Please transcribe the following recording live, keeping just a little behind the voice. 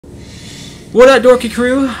What up, Dorky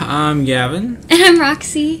Crew? I'm Gavin. And I'm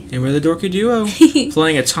Roxy. And we're the Dorky Duo.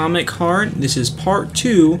 Playing Atomic Heart. This is part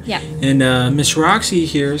 2. Yeah. And Miss Roxy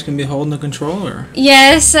here is going to be holding the controller.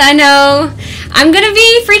 Yes, I know. I'm going to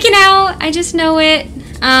be freaking out. I just know it.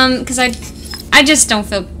 Because I just don't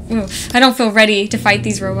feel... I don't feel ready to fight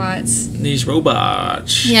these robots. These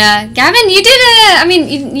robots. Yeah. Gavin, you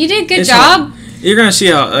did you did a good job. You're going to see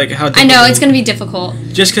how difficult. I know, it's going to be difficult.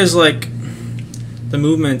 Just because, the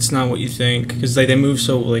movement's not what you think, because they move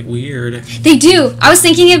so weird. They do. I was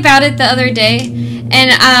thinking about it the other day,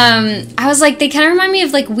 and I was like, they kind of remind me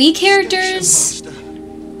of Wii characters.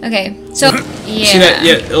 Okay, so yeah. See that?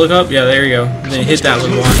 Yeah, look up. Yeah, there you go. Then hit that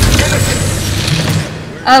little one.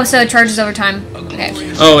 Oh, so it charges over time. Okay.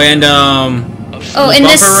 Oh, and and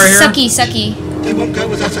this right sucky. They won't go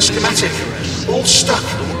without a schematic. All stuck.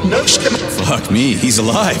 No schematic. Fuck me, he's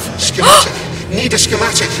alive. Schematic. Need a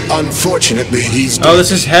schematic. Unfortunately, he's dead. Oh, this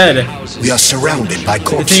is head. We are surrounded by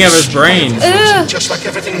corpses. The thing of his brain. Just like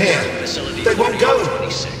everything here. They won't go.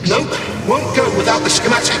 Nope. Won't go without the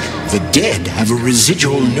schematic. The dead have a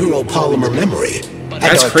residual neuropolymer memory.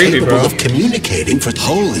 That's creepy, capable bro. of communicating for...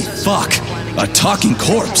 Holy fuck, a talking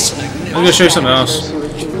corpse. I'm gonna show you something else.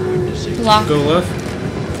 Block. Go left.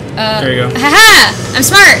 There you go. Haha! I'm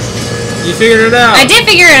smart. You figured it out. I did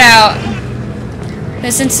figure it out. The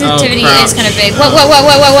sensitivity is kind of big. What?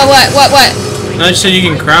 No, I just said you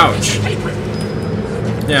can crouch.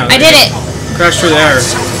 Yeah. I did it. Crouch through there.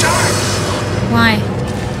 Why?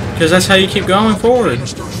 Because that's how you keep going forward.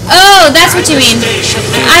 Oh, that's what you mean.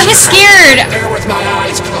 I was scared.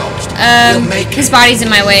 His body's in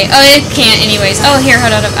my way. Oh, it can't anyways. Oh, here,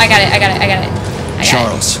 hold on. I got it.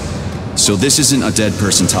 Charles, so this isn't a dead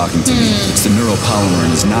person talking to me. It's the neuropolymer in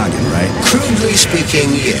his noggin, right? Crudely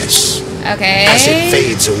speaking, yes. Okay. As it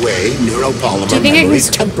fades away, neuropolymer memory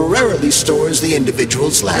temporarily stores the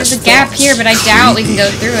individual's last There's a gap thoughts. here, but I doubt we can go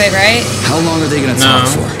through it, right? How long are they gonna talk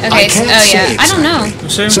for? Okay, I don't know.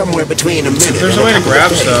 See? Somewhere between a minute There's and a way to couple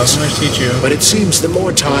grab of days. stuff. Let me teach you. But it seems the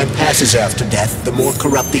more time passes after death, the more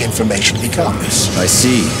corrupt the information becomes. I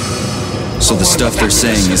see. So the stuff they're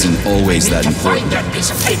saying isn't always that important. That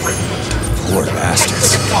piece of paper. Poor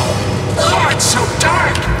bastards. Oh, it's so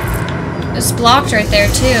dark. It's blocked right there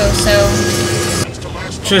too, so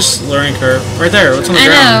Just learning curve. Right there. What's on the I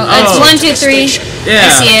ground? know. Oh. It's 1, 2, 3. Yeah. I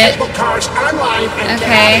see it.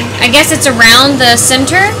 Okay. I guess it's around the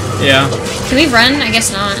center. Yeah. Can we run? I guess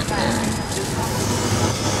not.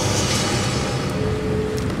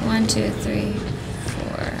 1, 2, 3,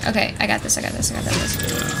 4. Okay, I got this.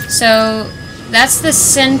 So that's the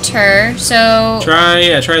center. So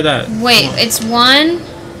Try that. wait, it's 1,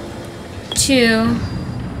 2,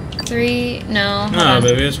 3. No. hold No, on.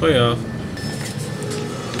 baby, it's way off.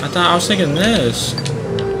 I was thinking this.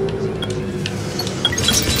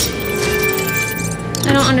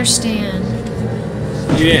 I don't understand.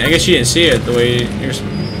 I guess you didn't see it the way you're.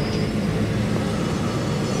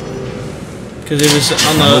 Because it was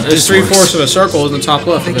on the. It's 3/4 of a circle in the top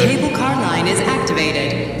left. The of it. cable car line is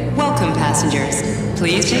activated. Welcome, passengers.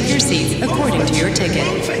 Please take your seats according to your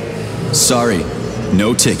ticket. Sorry,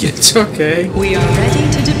 no ticket. It's okay. We are ready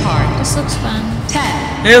to depart. This looks fun. 10,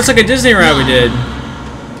 Hey, it looks like a Disney ride we did.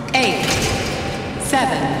 8,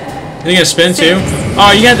 7. You gonna spin too?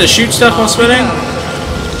 Oh, you got to shoot stuff while spinning?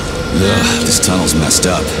 Ugh, this tunnel's messed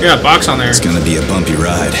up. You got a box on there. It's gonna be a bumpy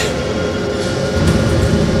ride.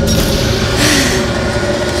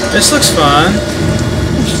 This looks fun.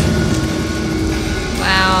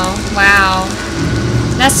 Wow.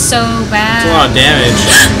 That's so bad. It's a lot of damage.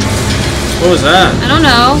 What was that? I don't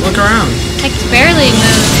know. Look around. I can barely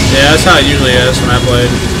move. Yeah, that's how it usually is when I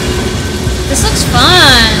played. This looks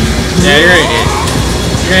fun. Yeah, you're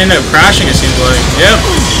gonna end up crashing, it seems like. Yep.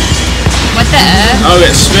 What the F? Oh,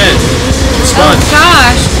 get spin. It's Oh fun.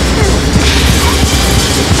 gosh.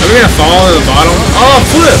 Are we gonna fall to the bottom? Oh,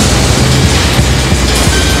 flip!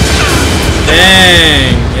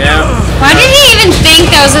 Dang. Yeah. Why did he even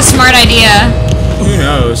think that was a smart idea? Who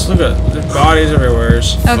knows? Look at the bodies everywhere.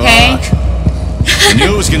 Okay. Fuck. I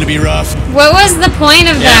knew it was gonna be rough. What was the point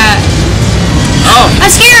of that? Oh, I'm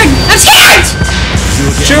scared!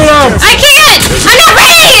 shoot him! I can't! I'm not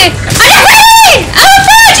ready! Oh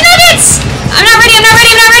fudge nuggets! I'm not ready!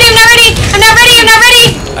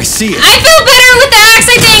 I see it. I feel better with the axe,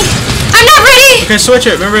 I think! I'm not ready! Okay, switch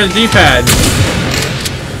it. Remember the D-pad.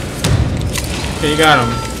 Okay, you got him.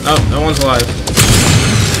 Oh, that one's alive.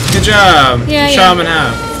 Good job. Yeah, you shot him in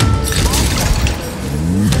half.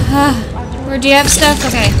 Where do you have stuff?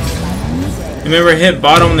 Okay. Remember, hit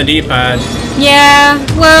bottom on the D-pad. Yeah,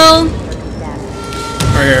 well...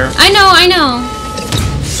 Right here. I know.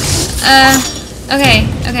 Okay.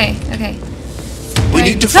 We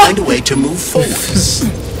need to find a way to move forward.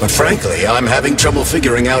 But frankly, I'm having trouble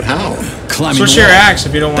figuring out how. Climbing Switch the your wall. axe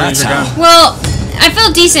if you don't want to use That's your how. gun. Well, I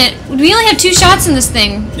felt decent. We only have 2 shots in this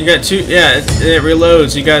thing. You got 2. Yeah, it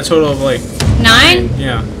reloads. You got a total of like 9?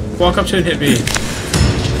 Yeah. Walk up to it and hit B.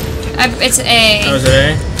 It's A. Oh, is it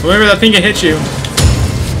A? Well, maybe that thing can hit you.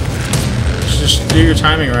 Just do your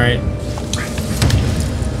timing right.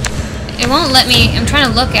 It won't let me. I'm trying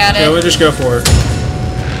to look at Yeah, it. we'll just go for it.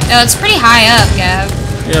 Oh, it's pretty high up, Gav.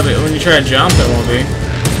 Yeah, but when you try to jump, it won't be.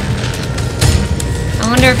 I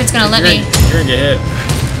wonder if it's gonna let me. You're gonna get hit.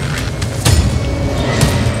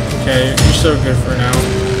 Okay, you're still good for now.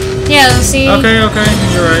 Yeah, let's see. Okay, you're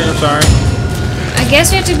right. I'm sorry. I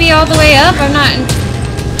guess we have to be all the way up. I'm not.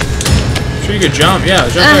 Sure, you could jump. Yeah,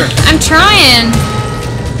 jump there. I'm trying.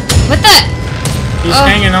 What the? He's Oh.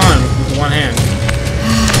 hanging on with one hand.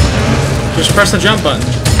 Just press the jump button.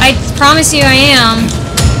 I promise you I am.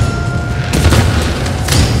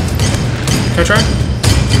 Can I try?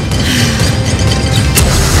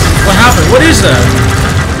 What happened? What is that?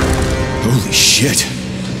 Holy shit.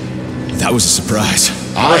 That was a surprise.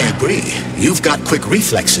 I agree. You've got quick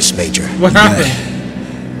reflexes, Major. What happened?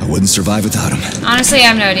 I wouldn't survive without him. Honestly, I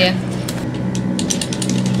have no idea.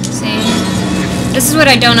 See? This is what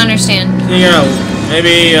I don't understand. You gotta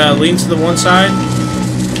maybe lean to the one side.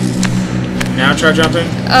 Now try jumping.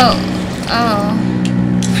 Oh.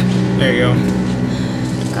 There you go.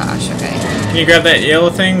 Gosh, okay. Can you grab that yellow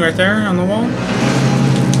thing right there on the wall?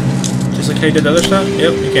 Just like how you did the other stuff?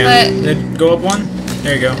 Yep, you can. But- Then go up one.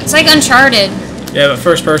 There you go. It's like Uncharted. Yeah, but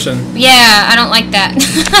first person. Yeah, I don't like that.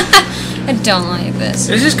 I don't like this.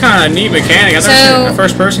 This is kind of a neat mechanic. I've never seen a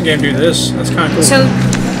first person game do this. That's kind of cool. So,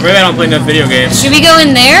 Maybe I don't play enough video games. should we go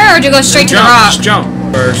in there or do we go straight to the Jump, rock? just jump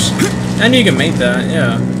first. And you can make that,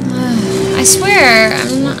 yeah. I swear,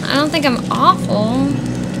 I don't think I'm awful.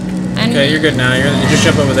 Okay, you're good now. You just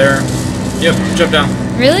jump over there. Yep, jump down.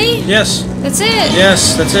 Really? Yes, That's it?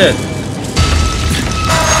 yes, that's it.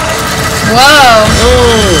 Whoa.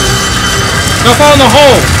 Oh! Don't fall in the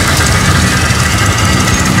hole!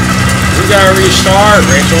 We gotta restart,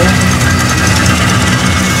 Rachel.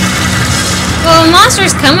 Well, a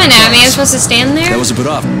monster's coming at me. I'm supposed to stand there? That was a bit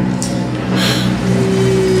off.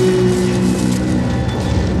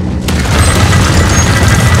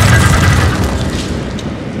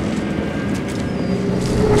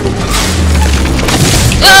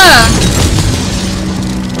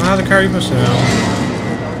 Well, how the car are you supposed to know?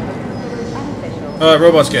 Oh, that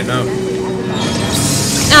robot's getting up.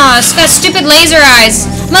 Oh, it's got stupid laser eyes.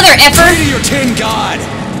 Mother effer. Your tin god!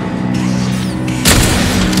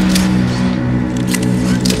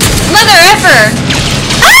 Mother effer.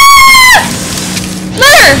 Ah!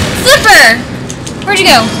 Mother flipper. Where'd you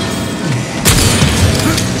go?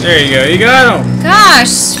 There you go, you got him!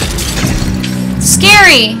 Gosh.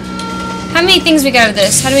 Scary. How many things we got of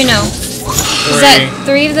this? How do we know? Is that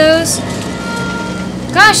 3 of those?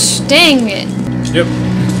 Gosh, dang it. Yep.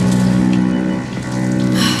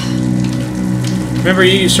 Remember,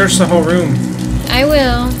 you searched the whole room. I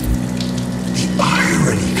will. The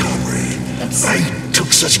irony, comrade. I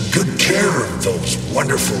took such good care of those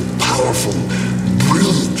wonderful, powerful,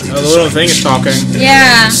 brilliantly Oh, the little thing is talking.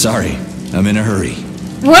 Yeah. Sorry, I'm in a hurry.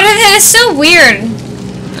 What is that? It's so weird.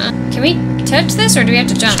 Can we touch this or do we have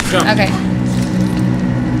to jump? Jump. Okay.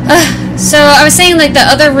 So I was saying, like, the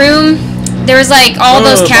other room, there was like all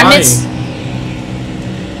those cabinets. Body.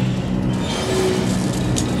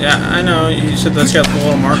 Yeah, I know. You said that's got the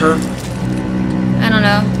little marker. I don't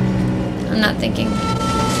know. I'm not thinking.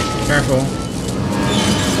 Careful.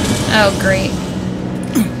 Oh, great.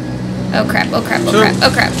 Oh crap, oh crap, oh crap,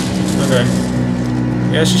 oh crap. Okay.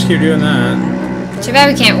 Yeah, let's just keep doing that. Too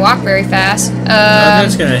bad we can't walk very fast.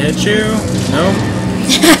 That's gonna hit you. Nope.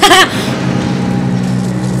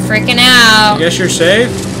 Freaking out. Guess you're safe.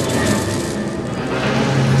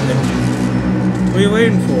 What are you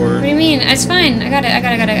waiting for? What do you mean? It's fine. I got it.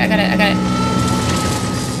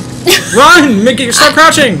 Run! Mickey, stop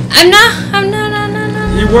crouching! I'm not.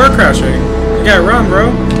 No. You were crouching. You gotta run,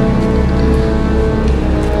 bro.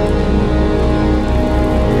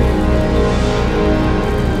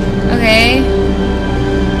 Okay.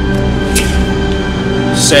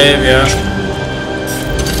 Save, yeah.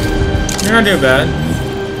 You're not doing bad.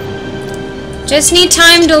 Just need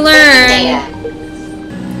time to learn.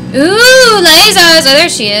 Ooh, lasers! Oh, there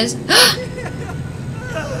she is.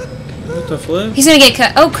 What the flip? He's gonna get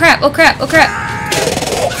cut. Oh crap!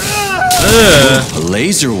 Ugh. A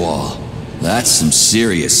laser wall. That's some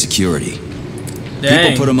serious security.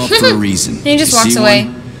 Dang. People put them up for a reason. And he just You walks see away.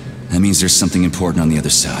 one? That means there's something important on the other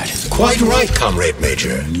side. Quite right, Comrade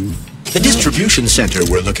Major. The distribution center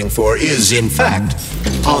we're looking for is, in fact,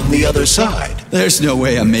 on the other side. There's no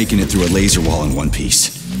way I'm making it through a laser wall in one piece.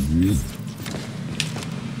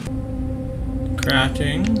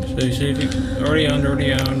 Crafting. So you see if you already owned.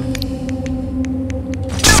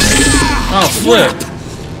 Oh, flip!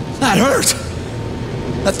 That hurt!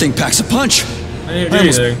 That thing packs a punch. I didn't I do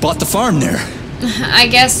almost anything. bought the farm there. I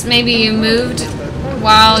guess maybe you moved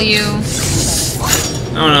while you...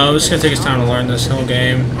 I don't know, it's gonna take us time to learn this whole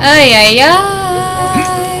game. Ay, ay, ay.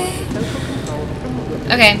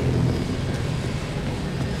 Okay.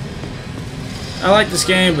 I like this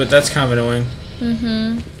game, but that's kind of annoying.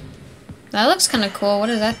 That looks kind of cool. What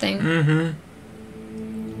is that thing?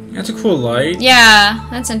 That's a cool light. Yeah,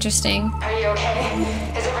 that's interesting. Are you okay?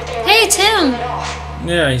 Is everything Hey, Tim!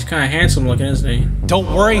 Yeah, he's kind of handsome looking, isn't he?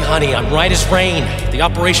 Don't worry, honey. I'm right as rain. The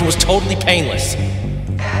operation was totally painless. good?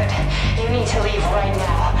 You need to leave right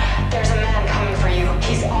now. There's a man coming for you.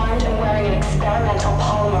 He's armed and wearing an experimental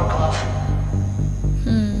polymer glove.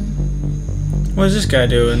 What is this guy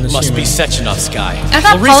doing? This Must be human? Sechenov's guy. I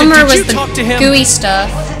thought Larissa, Polymer did was you talk to the him? gooey stuff.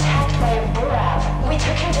 Was attacked by a Burav. We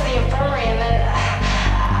took him to the infirmary and then...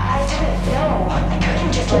 I didn't know. I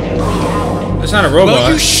couldn't just let him bleed out. That's not a robot.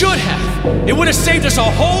 Well, you should have. It would have saved us a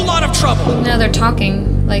whole lot of trouble. No, they're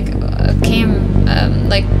talking. Like,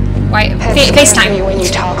 like, It's FaceTime. you when you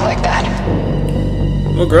talk like that.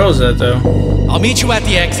 What girl is that, though? I'll meet you at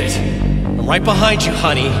the exit. I'm right behind you,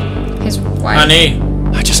 honey. His wife. Honey.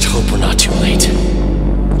 I just hope we're not too late.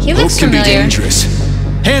 He Hope looks can be familiar. dangerous.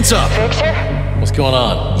 Hands up! Victor? What's going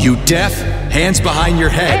on? You deaf? Hands behind your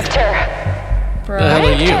head. Victor! The hell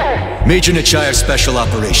are you? Major Nechayev Special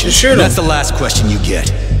Operations. Shoot him. That's the last question you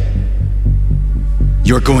get.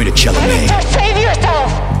 You're going to Chalamet. Victor, save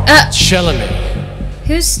yourself! Chalamet.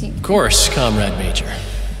 Who's he? Of course, Comrade Major.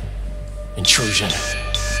 Intrusion.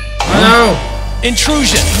 Oh no!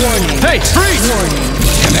 Intrusion! Hey, freeze!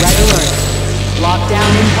 Lockdown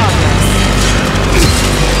in progress.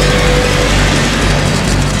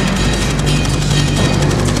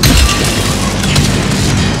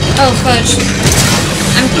 Oh, fudge.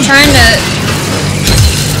 I'm trying to...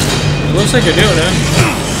 It looks like you're doing it.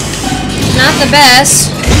 Not the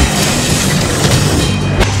best.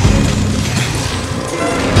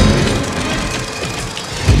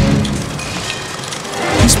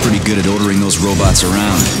 He's pretty good at ordering those robots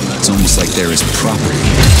around. It's almost like they're his property.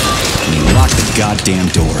 And he locked the goddamn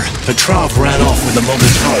door. Petrov ran off with a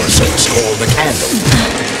mobile power source called the candle.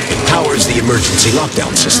 It powers the emergency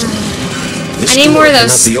lockdown system. This I need more door of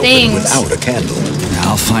those cannot be things. opened without a candle.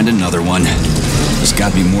 I'll find another one. There's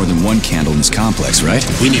gotta be more than one candle in this complex, right?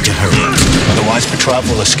 We need to hurry. Otherwise, Petrov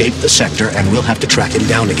will escape the sector and we'll have to track him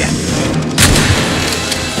down again.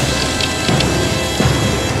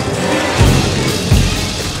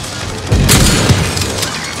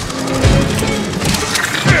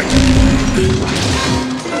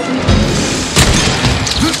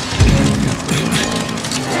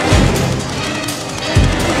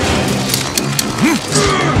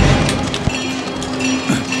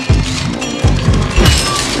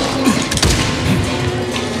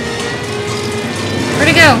 Where'd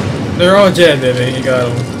it go? They're all dead, baby. You got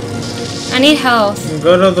them. I need health.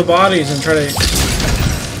 Go to the bodies and try to...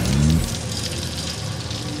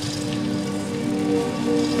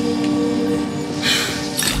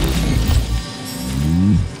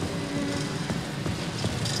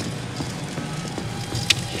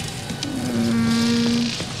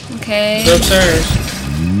 Okay. Go upstairs.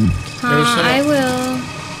 There's some- I will.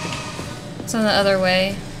 It's on the other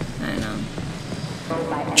way. I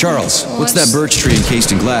know. Charles, what's that birch tree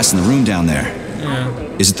encased in glass in the room down there? Yeah.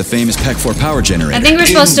 Is it the famous PEC 4 power generator? I think we're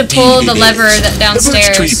supposed to pull the lever The downstairs.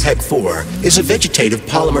 Birch Tree PEC 4 is a vegetative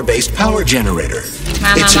polymer-based power generator.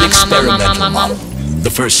 Mom, It's mom, an mom, mom, mom, experimental mom, mom. model. The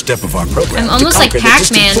first step of our program I'm almost to like conquer the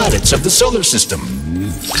distant Pac-Man. planets of the solar system.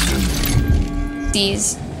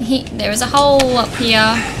 These. There was a hole up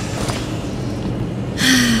here.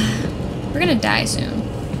 We're gonna die soon.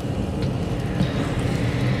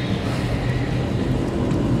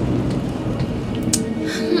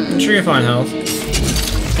 I'm sure you'll find health.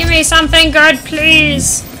 Give me something good,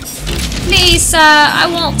 please. Please, sir. I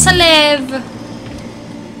want to live.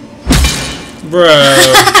 Bro.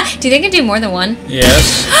 Do you think I can do more than one?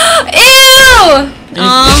 Yes. Ew! You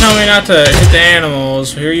tell me not to hit the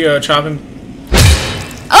animals. Here you go, chopping.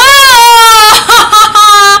 Oh!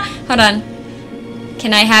 Hold on.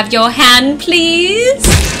 Can I have your hand, please?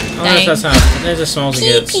 Oh, that's not. That's as small as it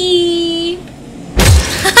gets. Pee.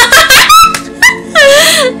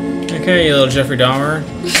 Okay, you little Jeffrey Dahmer.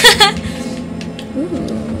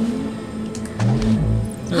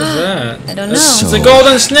 What is that? I don't know. It's a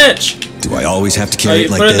golden snitch. Do I always have to carry you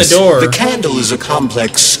it like put it in the this? door. The candle is a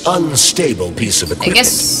complex, unstable piece of equipment.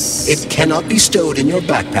 guess- It cannot be stowed in your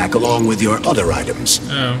backpack along with your other items.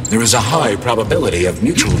 Oh. There is a high probability of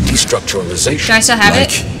mutual destructuralization. Do I still have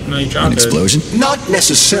Like it? No, you an dropped it. explosion? Not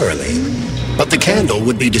necessarily, but the candle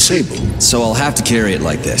would be disabled. So I'll have to carry it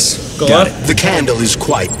like this. Go Got up. it. The candle is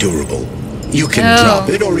quite durable. You can Oh. drop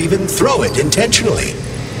it or even throw it intentionally.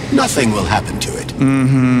 Nothing will happen to it.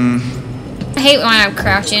 I hate when I'm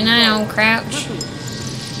crouching. I don't crouch.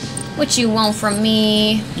 What you want from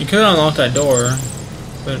me? You could unlock that door,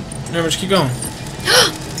 but never. Just keep going.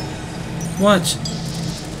 What?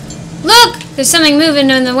 Look! There's something moving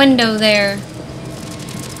in the window there.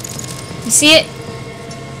 You see it?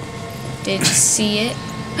 Did you see it?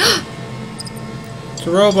 It's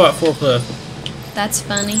a robot forklift. That's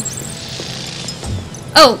funny.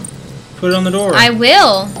 Oh, Put it on the door. I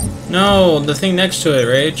will. No, the thing next to it,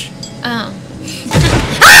 Rage. Oh.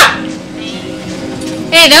 Ah!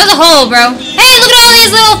 Hey, that was a hole, bro. Hey, look at all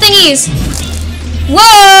these little thingies. Whoa,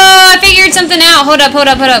 I figured something out. Hold up.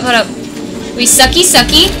 We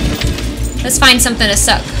sucky. Let's find something to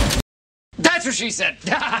suck. That's what she said.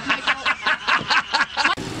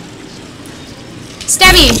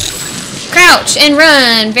 Stabby. Crouch and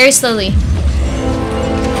run very slowly.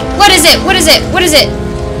 What is it? What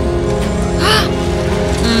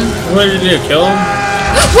did you do? Kill him?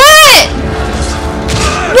 What?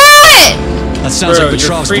 That sounds Bro, like the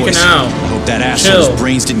you're Troggs freaking boys. out. I hope that Chill. asshole's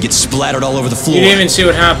brains didn't get splattered all over the floor. You didn't even see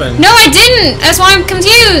what happened. No, I didn't. That's why I'm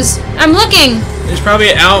confused. I'm looking. It's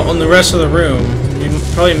probably out on the rest of the room. You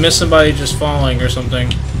probably missed somebody just falling or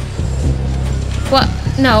something. What?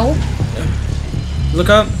 No. Look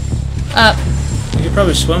up. Up. You could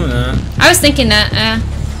probably swim in that. I was thinking that.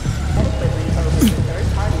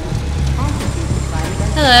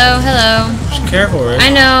 Hello. Just careful, Rage. I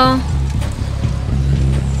know.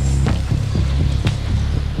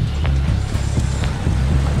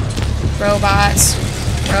 Robots.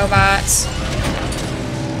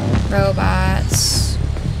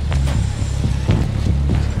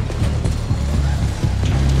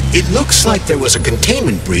 It looks like there was a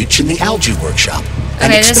containment breach in the algae workshop.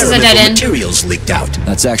 And Okay, this is a dead experimental end. materials leaked out.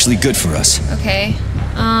 That's actually good for us. Okay.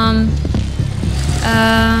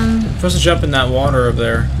 You're supposed to jump in that water over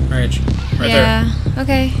there, Rage. Right Yeah.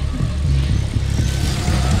 Okay.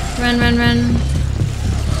 Run. Run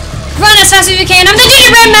as fast as you can. I'm the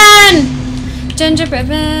gingerbread man. Gingerbread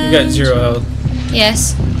man. there. You got 0 health.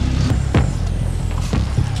 Yes.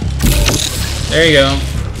 There you go.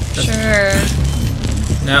 Sure.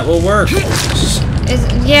 That will work.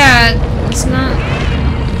 Yeah. It's not.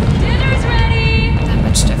 Dinner's ready. That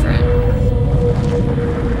much different.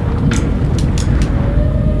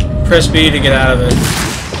 Press B to get out of it.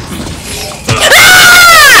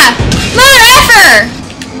 Ah! Mother effer!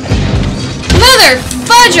 Mother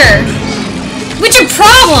fudger! What's your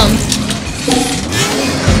problem?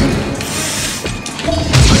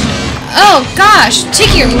 Oh gosh,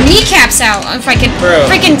 take your kneecaps out if I could Bro.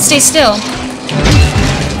 freaking stay still.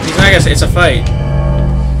 I guess it's a fight.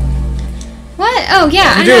 What? Oh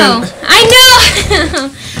yeah, What I you know.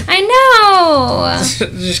 doing? I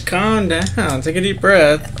know. Just calm down. Take a deep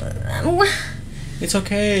breath. It's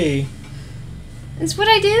okay. It's what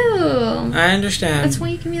I do. I understand. That's why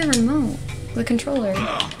you give me the remote, the controller.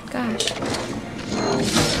 Gosh.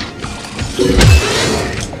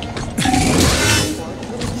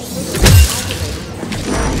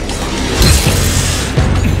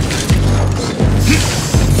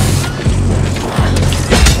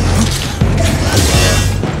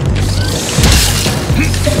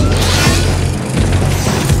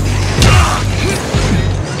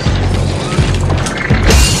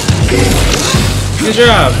 Good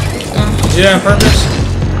job. Did you do that on purpose?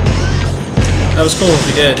 That was cool if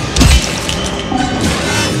you did.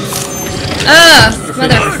 Ugh, You're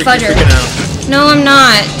mother fudger. freaking out. No, I'm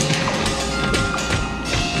not.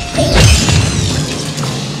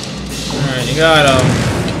 Alright, you got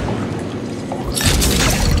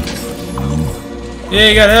Yeah,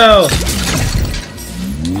 you got health.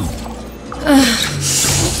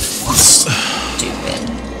 Stupid.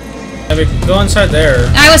 Yeah, but go inside there.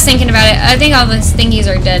 I was thinking about it. I think all these thingies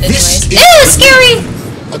are dead This anyways. is Ew,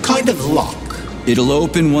 scary! a kind of lock. It'll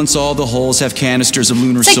open once all the holes have canisters of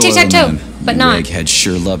lunar It's like soil tic-tac-toe, in them. but You not. eggheads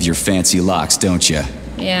sure love your fancy locks, don't you?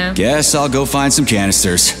 Yeah. Guess I'll go find some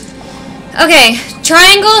canisters. Okay,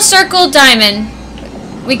 triangle, circle, diamond.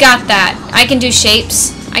 We got that. I can do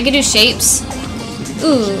shapes.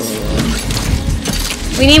 Ooh.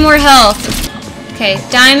 We need more health. Okay,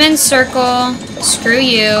 diamond, circle, screw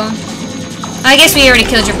you. I guess we already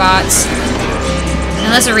killed your bots.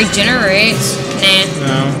 Unless it regenerates. Nah.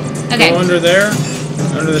 No. Okay. Go under there.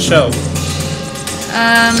 Under the shelf.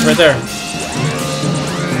 Right there.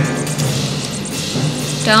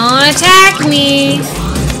 Don't attack me.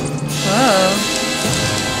 Whoa.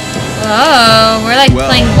 Whoa. We're like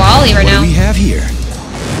playing Wally right now. What do we have here?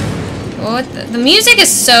 What the music is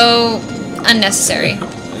so unnecessary.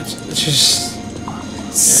 It's just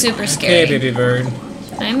Super scary. hey, baby bird.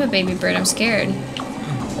 I'm a baby bird. I'm scared.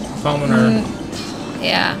 Following her.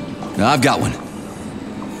 Yeah. I've got one.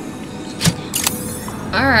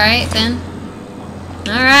 Alright, then.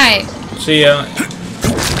 Alright. See ya.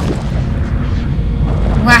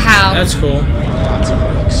 Wow. That's cool.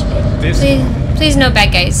 Please no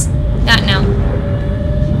bad guys. Not now.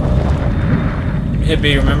 Hit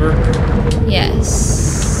B, remember?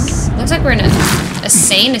 Yes. Looks like we're in a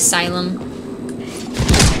sane asylum.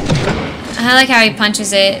 I like how he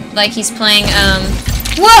punches it like he's playing,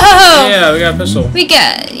 Whoa! Yeah, we got a pistol. We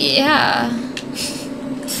got, yeah.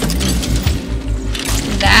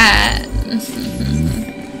 That.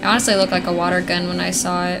 It honestly looked like a water gun when I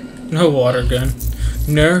saw it. No water gun.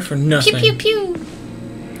 Nerf or nothing. Pew pew pew.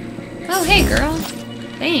 Oh, hey girl.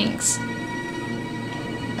 Thanks.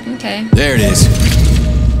 Okay. There it is.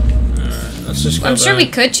 Alright, let's just go I'm sure back. we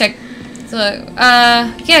could check the,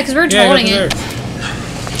 yeah, because we're Yeah, holding go it.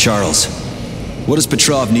 there. Charles, what does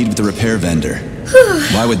Petrov need with the repair vendor?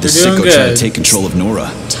 Why would the You're doing sicko try to good. take control of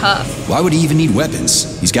Nora? Tough. Why would he even need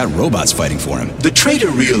weapons? He's got robots fighting for him. The traitor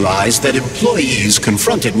realized that employees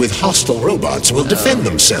confronted with hostile robots will defend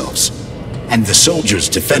themselves. And the soldiers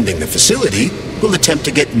defending the facility will attempt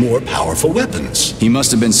to get more powerful weapons. He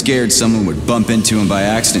must have been scared someone would bump into him by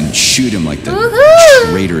accident and shoot him like the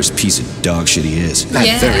Woohoo! traitorous piece of dog shit he is. That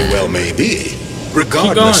Yeah. very well may be.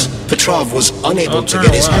 Regardless, going. Petrov was unable Oh, to turn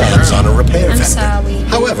get his around, hands around. on a repair I'm vendor. sorry.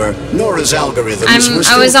 However, Nora's algorithms were I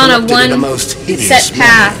still was on a corrupted in a one most hideous set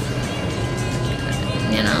path.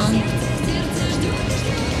 manner. You know.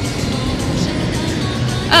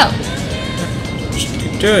 Oh.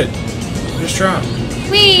 Do it. Just drop.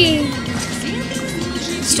 Whee!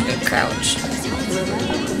 Stupid crouch.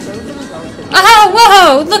 Oh,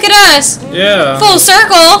 whoa! Look at us! Yeah. Full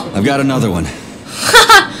circle! I've got another one.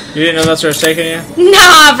 You didn't know that's where it's taking you?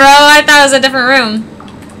 Nah, bro. I thought it was a different room.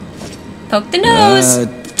 Poke the nose.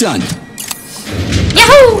 Done.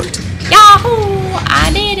 Yahoo! Yahoo!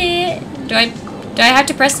 I did it. Do I have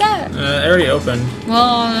to press that? It already opened.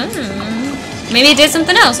 Well, maybe it did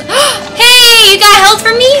something else. Hey, you got health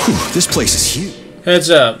from me? Whew, this place is huge. Heads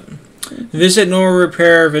up. Visit Nora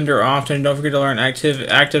Repair Vendor often. Don't forget to learn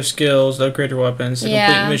active skills to upgrade your weapons to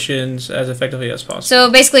complete missions as effectively as possible.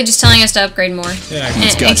 So basically just telling us to upgrade more. Yeah,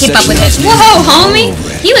 And keep up with it. Whoa, homie!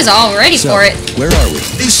 He was all ready for it. Where are we?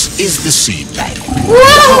 This is the seed bank, the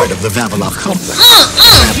Whoa! heart of the Vavilov complex.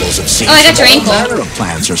 Samples of seeds Oh, I got your from ankle. all manner of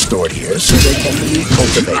plants are stored here so they can be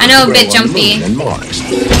cultivated. I know, a to bit grow on the jumpy. Moon and Mars.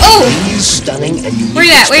 Oh! These stunning and unique Where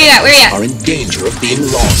you at? Where you at? Where you at? are in danger of being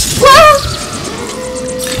lost. Whoa!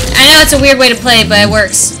 I know it's a weird way to play, but it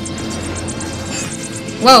works.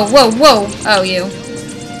 Whoa, whoa, whoa. Oh, you.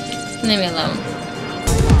 Leave me alone.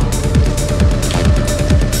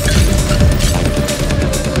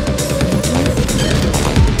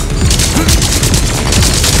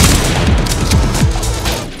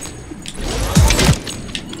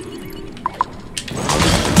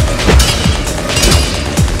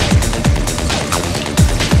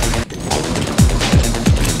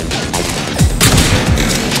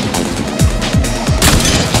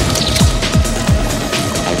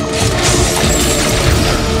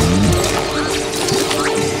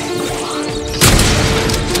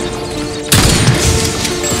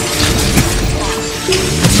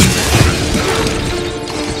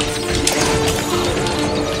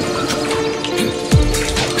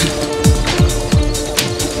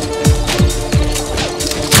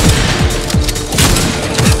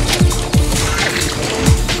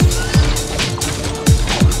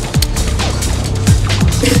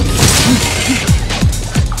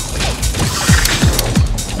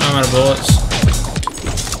 I'm out of bullets.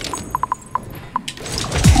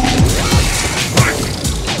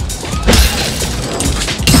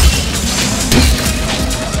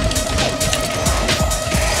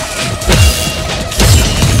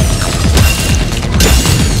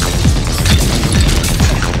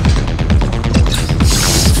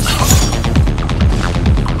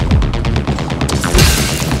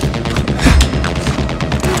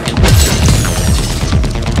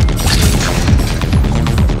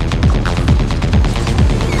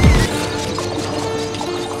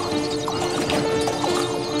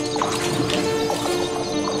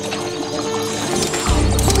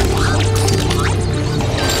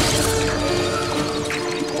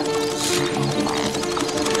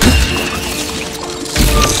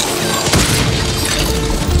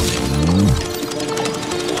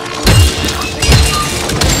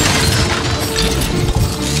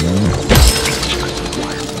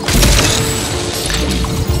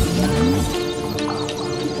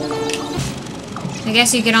 I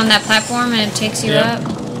guess you get on that platform and it takes you up.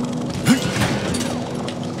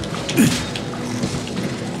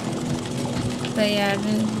 But yeah,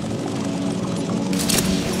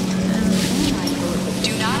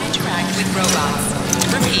 Do not interact with robots.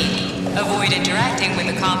 Repeat, avoid interacting with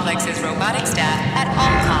the complex's robotic staff at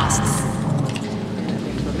all costs.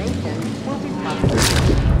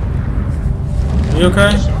 You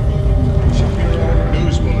okay?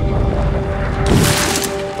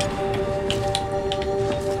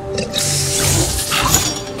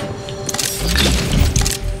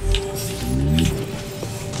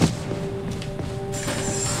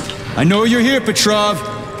 I know you're here, Petrov.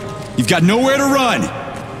 You've got nowhere to run.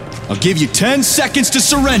 I'll give you 10 seconds to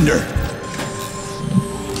surrender.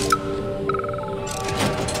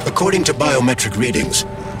 According to biometric readings,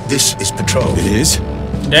 this is Petrov. It is?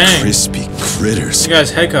 Dang. Crispy critters. This guy's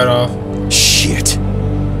head cut off. Shit.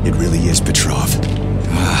 It really is Petrov.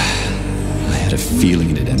 I had a feeling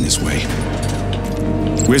it'd end this way.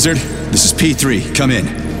 Wizard, this is P3. Come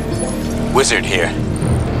in. Wizard here.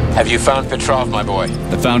 Have you found Petrov, my boy?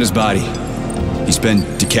 I found his body. He's been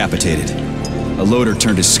decapitated. A loader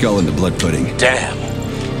turned his skull into blood pudding. Damn.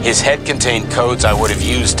 His head contained codes I would have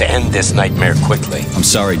used to end this nightmare quickly. I'm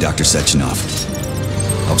sorry, Dr. Sechenov.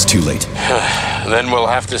 I was too late. Then we'll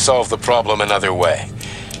have to solve the problem another way.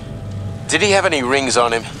 Did he have any rings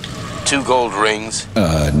on him? 2 gold rings?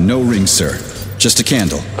 No rings, sir. Just a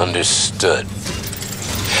candle. Understood.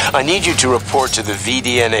 I need you to report to the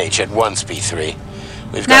VDNH at once, P3.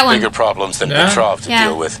 We've got bigger problems than Petrov to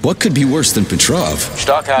deal with. What could be worse than Petrov?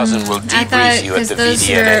 Stockhausen will debrief you at the those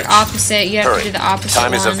VDNH. are opposite. You have Hurry. to do the opposite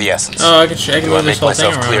Time is one. of the essence. Oh, I can move this make whole thing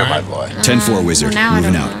myself around, clear, right? my boy. 10-4, Wizard. Well, now I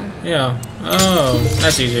Moving don't out. know. Yeah. Oh,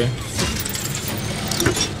 that's easy.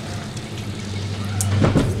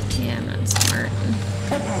 Yeah, I'm not smart.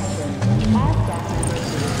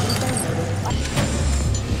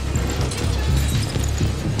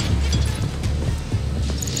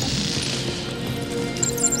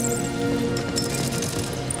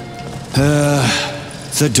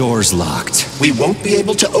 The door's locked. We won't be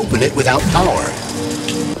able to open it without power.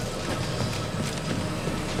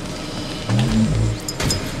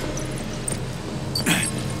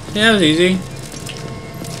 Yeah, it was easy.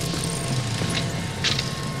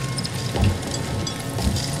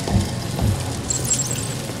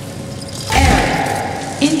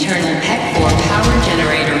 Internal PEC-4 power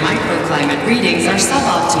generator microclimate readings are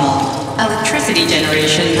suboptimal. Electricity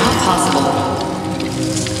generation not possible.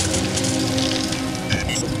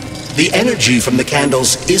 The energy from the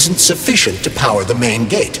candles isn't sufficient to power the main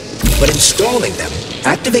gate, but installing them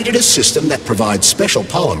activated a system that provides special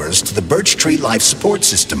polymers to the birch tree life support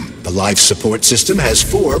system. The life support system has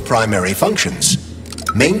 4 primary functions: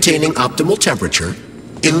 maintaining optimal temperature,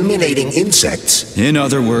 eliminating insects. In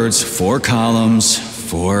other words, 4 columns,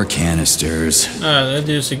 4 canisters. Let's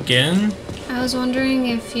do this again. I was wondering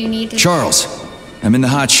if you need to... Charles, I'm in the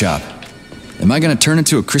hot shop. Am I gonna turn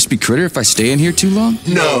into a crispy critter if I stay in here too long?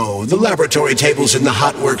 No, the laboratory tables in the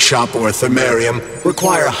hot workshop or thermarium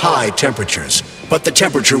require high temperatures, but the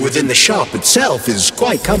temperature within the shop itself is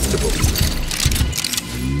quite comfortable.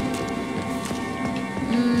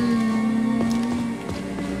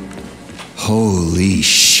 Holy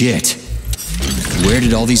shit. Where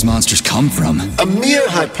did all these monsters come from? A mere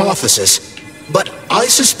hypothesis, but I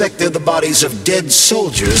suspect they're the bodies of dead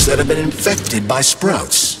soldiers that have been infected by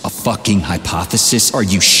sprouts. A fucking hypothesis? Are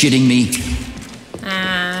you shitting me?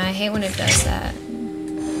 I hate when it does that.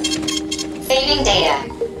 Saving data.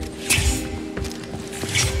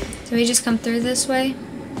 Did we just come through this way?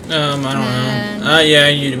 I don't know.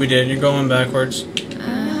 Yeah, we did. You're going backwards.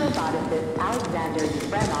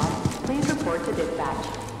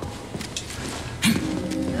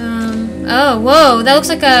 Oh, whoa, that looks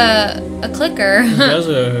like a clicker. It does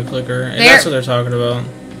look like a clicker. And that's what they're talking about.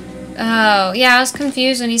 Oh, yeah, I was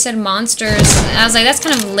confused when he said monsters. I was like, that's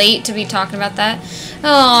kind of late to be talking about that.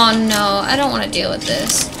 Oh, no, I don't want to deal with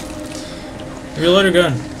this. Reload your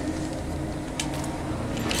gun.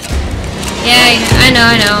 Yeah, I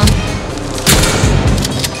know.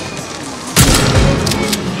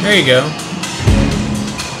 There you go.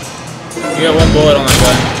 You got 1 bullet on that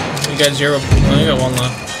guy. You got 0. Oh, you got 1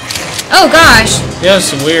 left. Oh, gosh. Yeah,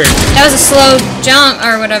 it's weird. That was a slow jump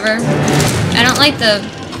or whatever. I don't like the...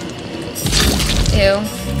 Ew.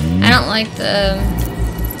 I don't like the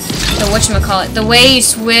whatchamacallit. The way you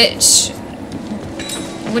switch...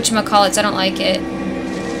 Whatchamacallits, I don't like it.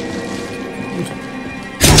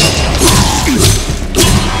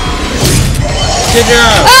 Good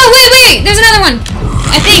job! Oh, wait! There's another one!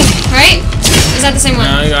 I think, right? Is that the same one?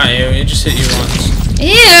 No, I got you. It just hit you once.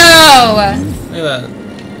 Ew! Look at that.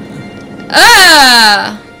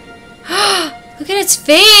 Look at its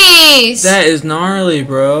face! That is gnarly,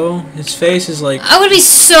 bro. Its face is like... I would be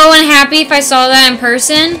so unhappy if I saw that in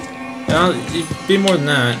person. It'd be more than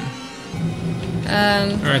that.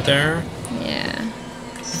 Right there? Yeah.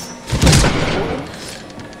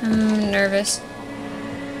 I'm nervous.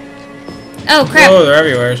 Oh, crap. Oh, they're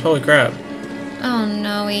everywhere. Holy crap. Oh,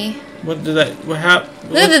 no-y. What did that... What happened?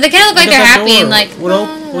 They kind of look like they're happy and like...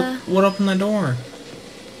 What opened that door?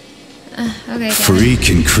 Okay,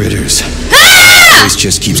 freaking critters. This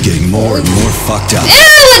just keeps getting more and more fucked up. Ew!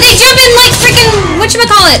 They jump in like freaking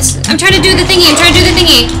whatchamacallits. I'm trying to do the thingy. I'm trying to do the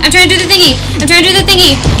thingy. I'm trying to do the thingy. I'm trying to do the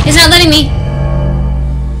thingy. It's not letting me.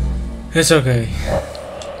 It's okay.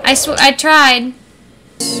 I tried.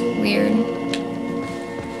 It's weird.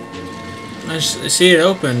 I see it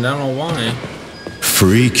opened. I don't know why.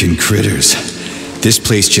 Freaking critters. This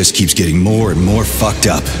place just keeps getting more and more fucked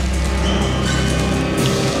up.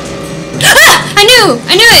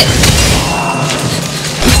 I knew it!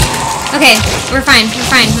 Okay, we're fine.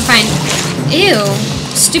 Ew,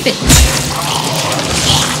 stupid.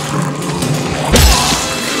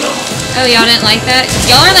 Oh, y'all didn't like that?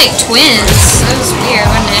 Y'all are like twins. That was weird,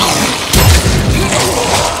 wasn't it?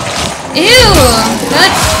 Ew, they're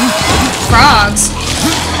like frogs.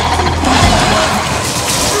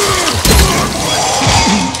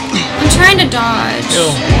 I'm trying to dodge. Ew.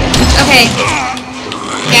 Okay.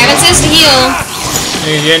 Gavin says to heal.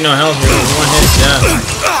 You get no health here. One hit, death.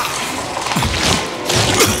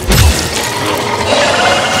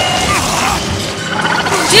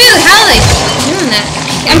 Dude, how are they doing that?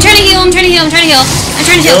 I'm trying to heal.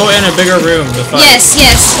 Go in a bigger room to fight. Yes,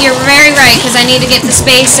 you're very right, because I need to get the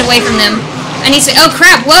space away from them. I need to... Oh,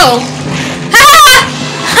 crap, whoa!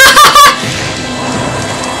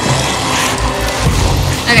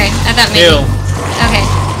 Okay, I thought maybe... Heal. Okay.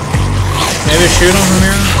 Maybe shoot them from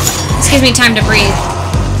here? This gives me time to breathe.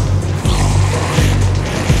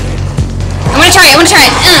 I want to try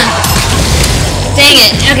it. Dang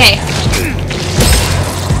it. Okay.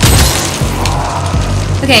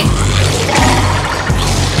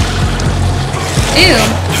 Ew.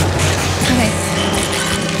 Okay.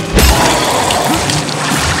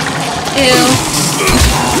 Ew.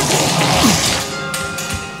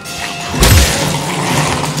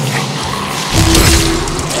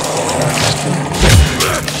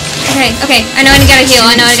 Okay. I know I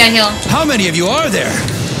gotta heal. How many of you are there?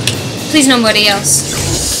 Please, nobody else.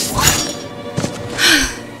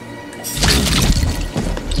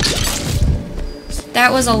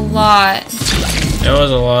 That was a lot. That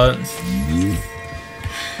was a lot.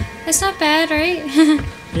 That's not bad, right? You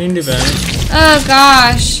didn't do bad. Oh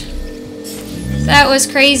gosh. That was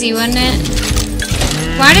crazy, wasn't it?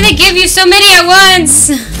 Why do they give you so many at once?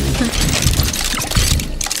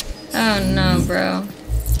 Oh no, bro.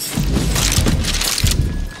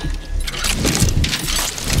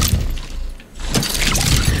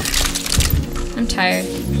 I'm tired.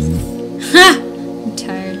 I'm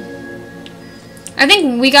tired. I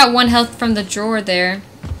think we got 1 health from the drawer there.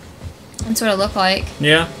 That's what it looked like.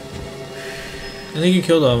 Yeah. I think you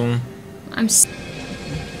killed all of them.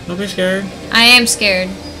 Don't be scared. I am scared.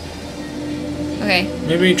 Okay.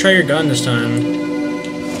 Maybe try your gun this time.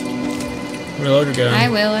 Reload your gun. I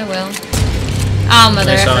will. Oh,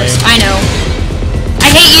 mother effers. I know. I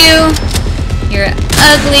hate you. You're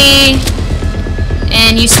ugly.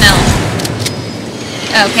 And you smell.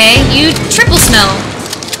 Okay, you triple smell.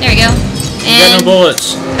 There we go. And you got no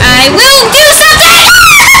bullets. I will do something!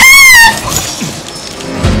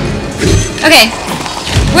 Okay.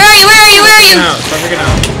 Where are you? Stop freaking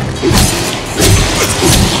out.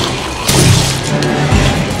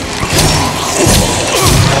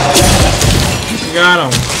 You got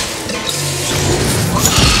him.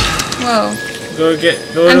 Whoa.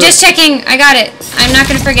 I'm just checking. I got it. I'm not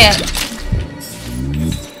gonna forget.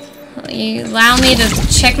 You allow me to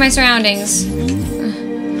check my surroundings.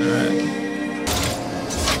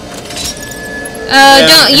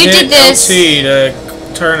 Don't. You did this. LT to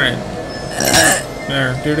turn it.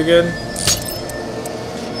 There. Do it again.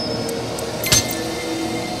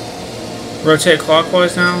 Rotate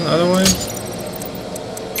clockwise now. The other way.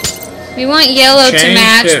 We want yellow to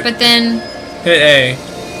match, but then... Hit A.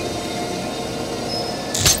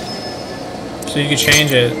 So you can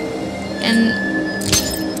change it. And...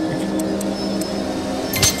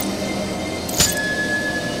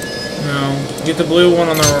 No. Get the blue one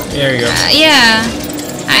on the... There you go. Yeah.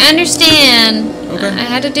 I understand. Okay. I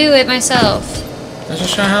had to do it myself. I was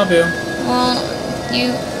just trying to help you. Well,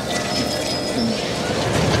 you...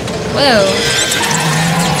 Whoa.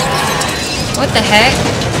 What the heck?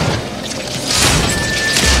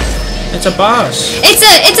 It's a boss. It's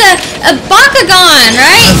a Bakugan,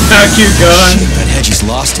 right? Bakugan. That Hedgie's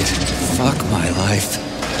lost it. Fuck my life.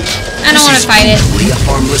 I don't want to fight it.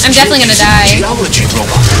 I'm definitely gonna die.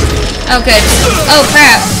 Oh, good. Oh,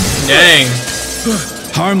 crap. Dang.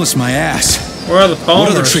 Harmless my ass. Where are the polymers?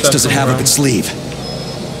 What other tricks does it have up its sleeve?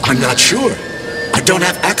 I'm not sure. I don't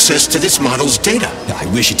have access to this model's data. I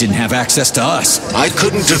wish it didn't have access to us. I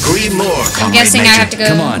couldn't agree more, I'm guessing Major. I have to go.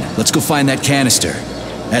 Come on, let's go find that canister.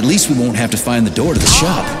 At least we won't have to find the door to the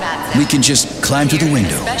shop. We can just climb through the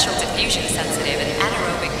window. Special diffusion sensitive and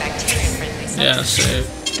anaerobic bacteria friendly. Yeah, save.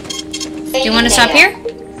 Do you want to stop here?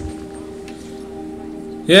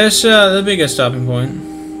 Yes, that'd be a good stopping point.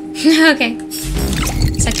 Okay.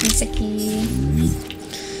 Seki.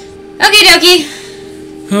 Okay, dokie.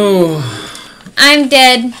 Oh. I'm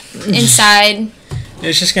dead inside.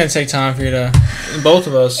 It's just gonna take time for you to, both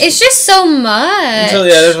of us. It's just so much. Yeah,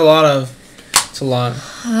 there's a lot of. It's a lot.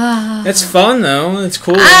 It's fun though. It's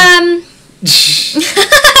cool.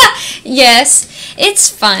 Yes, it's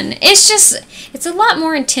fun. It's just, it's a lot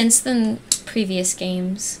more intense than previous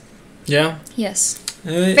games. Yeah. Yes.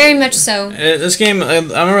 Very much so. This game, I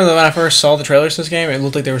remember when I first saw the trailers to this game, it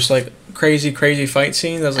looked like there was like crazy fight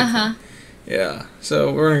scenes. I was like, yeah.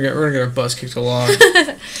 So we're gonna get our butts kicked a lot.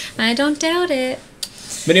 I don't doubt it.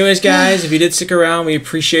 But anyways, guys, if you did stick around, we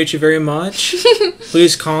appreciate you very much.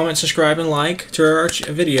 Please comment, subscribe, and like to our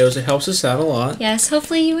videos. It helps us out a lot. Yes,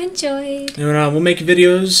 hopefully you enjoyed. And we'll make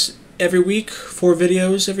videos every week, 4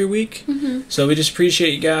 videos every week. So we just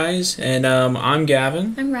appreciate you guys. And I'm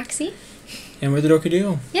Gavin. I'm Roxy. And we're the Dorky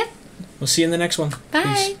Duo. Yep. We'll see you in the next one.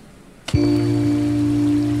 Bye. Peace.